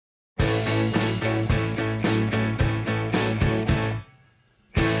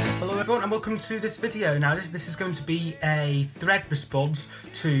everyone and welcome to this video. Now this is going to be a thread response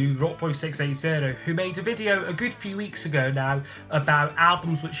to Rockboy680, who made a video a good few weeks ago now about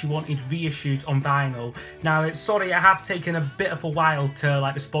albums which he wanted reissued on vinyl. Now sorry, I have taken a bit of a while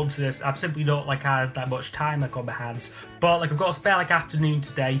to respond to this. I've simply not had that much time on my hands, but I've got a spare afternoon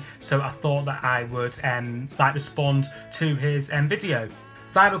today, so I thought that I would respond to his video.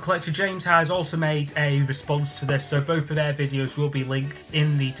 Vinyl collector James has also made a response to this, so both of their videos will be linked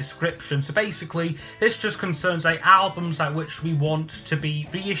in the description. So basically, this just concerns albums which we want to be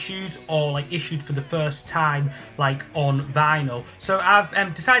reissued or issued for the first time on vinyl. So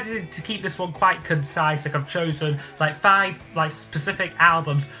I've decided to keep this one quite concise. I've chosen 5 specific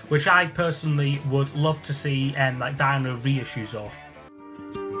albums which I personally would love to see vinyl reissues of.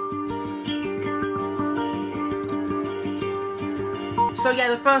 So yeah,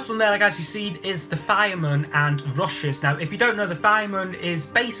 the first one there, as you've seen, is The Fireman and Reissues. Now, if you don't know, The Fireman is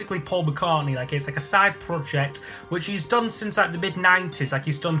basically Paul McCartney. It's a side project which he's done since the mid-90s.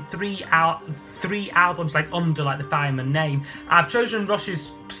 He's done three albums under The Fireman name. I've chosen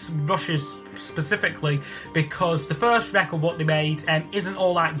Reissues specifically because the first record what they made isn't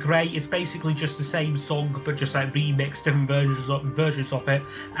all that great. It's basically just the same song but just remixed different versions of it.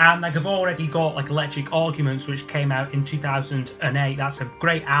 And I've already got Electric Arguments, which came out in 2008. That's a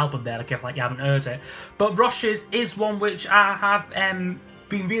great album there, if you haven't heard it. But Reissues is one which I have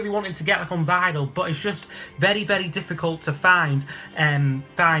been really wanting to get on vinyl, but it's just very, very difficult to find. It's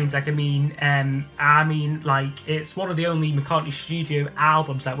one of the only McCartney studio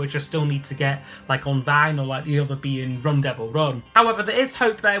albums which I still need to get on vinyl, the other being Run Devil Run. However, there is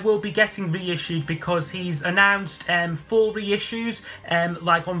hope that it will be getting reissued because he's announced 4 reissues on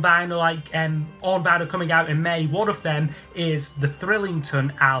vinyl coming out in May. One of them is the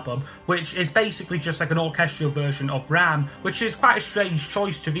Thrillington album, which is basically just an orchestral version of Ram, which is quite a strange choice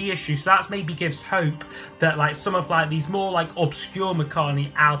to reissue. So that maybe gives hope that some of these more obscure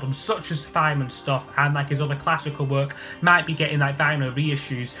McCartney albums, such as Fireman stuff and his other classical work, might be getting vinyl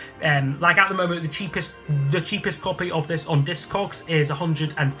reissues. At the moment, the cheapest copy of this on Discogs is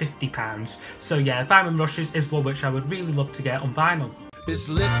 £150. So yeah, Fireman Reissues is one which I would really love to get on vinyl. It's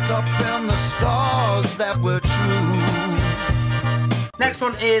lit up in the stars that were true. Next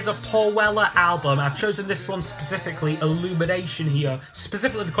one is a Paul Weller album. I've chosen this one specifically, Illumination, here,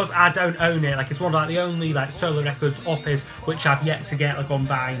 specifically because I don't own it. It's one of the only solo records of his which I've yet to get on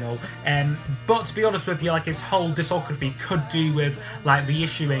vinyl. But to be honest with you, his whole discography could do with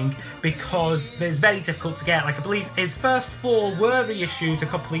reissuing, because it's very difficult to get. I believe his first 4 were reissued a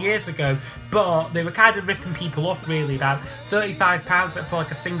couple of years ago, but they were kind of ripping people off really, about £35 for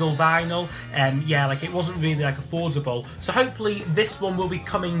a single vinyl. Yeah, it wasn't really affordable. So hopefully this one will be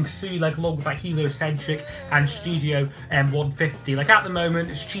coming soon, along with Heliocentric and Studio 150. At the moment,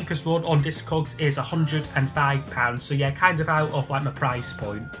 its cheapest one on Discogs is £105. So yeah, kind of out of my price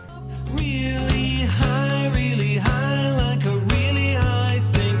point. Really high, like a really high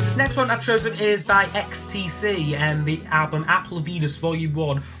thing. Next one I've chosen is by XTC and the album Apple of Venus Volume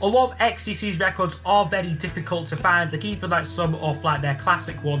 1. A lot of XTC's records are very difficult to find, even some of their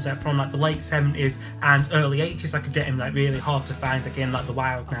classic ones from the late 70s and early 80s. I could get them really hard to find again, the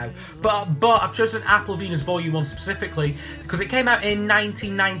Wild now. But I've chosen Apple of Venus Volume 1 specifically because it came out in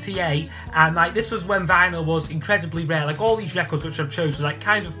 1998, and this was when vinyl was incredibly rare. All these records which I've chosen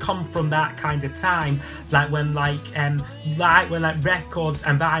kind of come from that kind of time, when records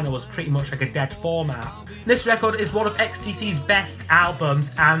and vinyl was pretty much a dead format. This record is one of XTC's best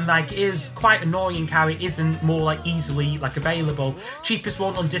albums, and is quite annoying how it isn't more easily available. Cheapest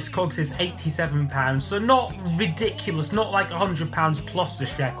one on Discogs is £87, so not ridiculous, not £100 plus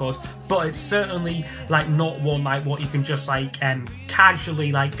this record, but it's certainly not one what you can just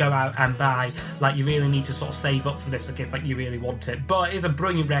casually go out and buy. You really need to sort of save up for this if you really want it. But it is a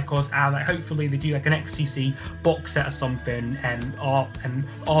brilliant record, and hopefully they do an XTC box set or something,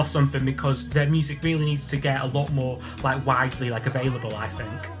 or something, because their music really needs to get a lot more widely available, I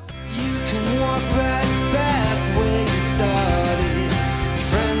think. You can walk right back where you started.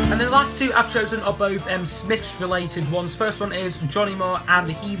 And then the last 2 I've chosen are both Smiths related ones. First one is Johnny Marr and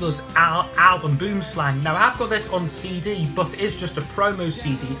the Healers album Boomslang. Now I've got this on CD, but it is just a promo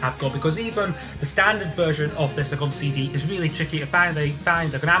CD I've got, because even the standard version of this on CD is really tricky to find.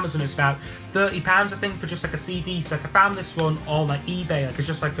 On Amazon it's about £30 I think for just a CD. So I found this one on eBay, it's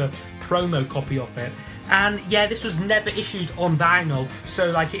just a promo copy of it. And yeah, this was never issued on vinyl,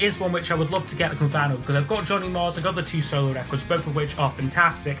 so it is one which I would love to get on vinyl, because I've got Johnny Marr's other 2 solo records, both of which are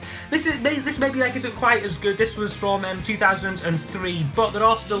fantastic, This maybe like isn't quite as good. This was from 2003, but there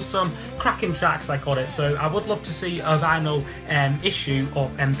are still some cracking tracks like on it. So I would love to see a vinyl issue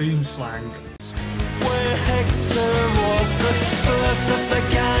of Boom Slang. Where Hector was the first of the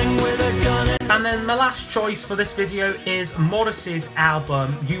gang with a gun. And then my last choice for this video is Morrissey's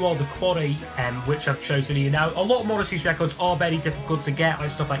album, You Are The Quarry, which I've chosen here. Now, a lot of Morrissey's records are very difficult to get, like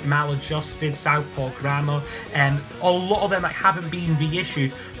stuff like Maladjusted, Southpaw Grammar, a lot of them like haven't been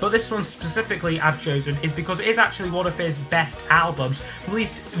reissued, but this one specifically I've chosen is because it is actually one of his best albums,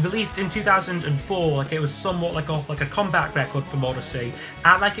 released in 2004, like it was somewhat like a comeback record for Morrissey,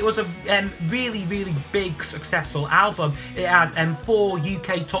 and like it was a really big successful album. It had 4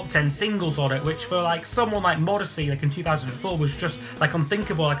 UK top 10 singles on it, which for like someone like Morrissey, like in 2004, was just like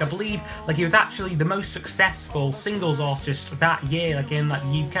unthinkable. Like I believe like he was actually the most successful singles artist that year, like in like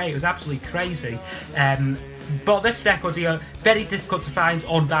the UK. It was absolutely crazy. But this record here, very difficult to find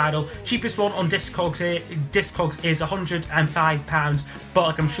on vinyl. Cheapest one on Discogs is £105, but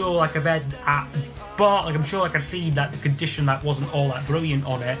like I'm sure like I read at I'm sure I can see that the condition that wasn't all that brilliant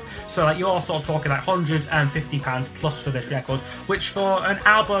on it. So like you're sort of talking like £150 plus for this record, which for an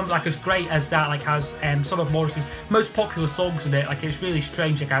album like as great as that, like has some of Morrissey's most popular songs in it, like it's really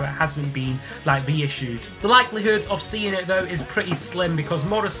strange like how it hasn't been like reissued. The likelihood of seeing it though is pretty slim, because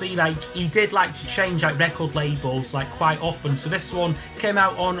Morrissey, like he did like to change like record labels like quite often. So this one came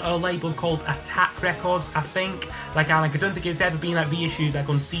out on a label called Attack Records, I think. Like I don't think it's ever been like reissued like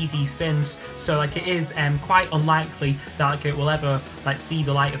on CD since. So like it is quite unlikely that like it will ever like see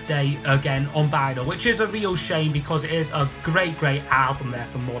the light of day again on vinyl, which is a real shame because it is a great album there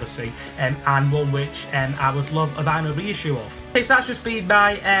from Morrissey, and one which I would love a vinyl reissue of. Okay, so that's just been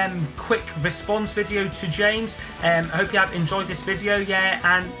my quick response video to James. I hope you have enjoyed this video, yeah,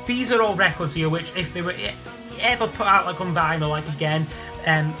 and these are all records here which if they were ever put out like on vinyl like again,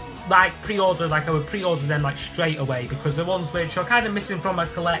 like pre-order, like I would pre-order them like straight away, because the ones which are kind of missing from my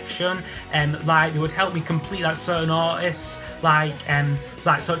collection, and like they would help me complete like certain artists, like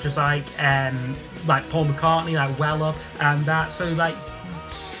such as like Paul McCartney, like Weller and that. So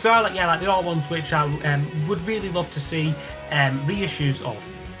yeah, like they are ones which I would really love to see reissues of.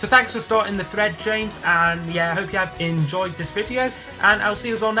 So thanks for starting the thread, James, and yeah, I hope you have enjoyed this video, and I'll see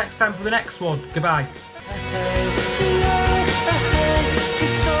you all next time for the next one. Goodbye.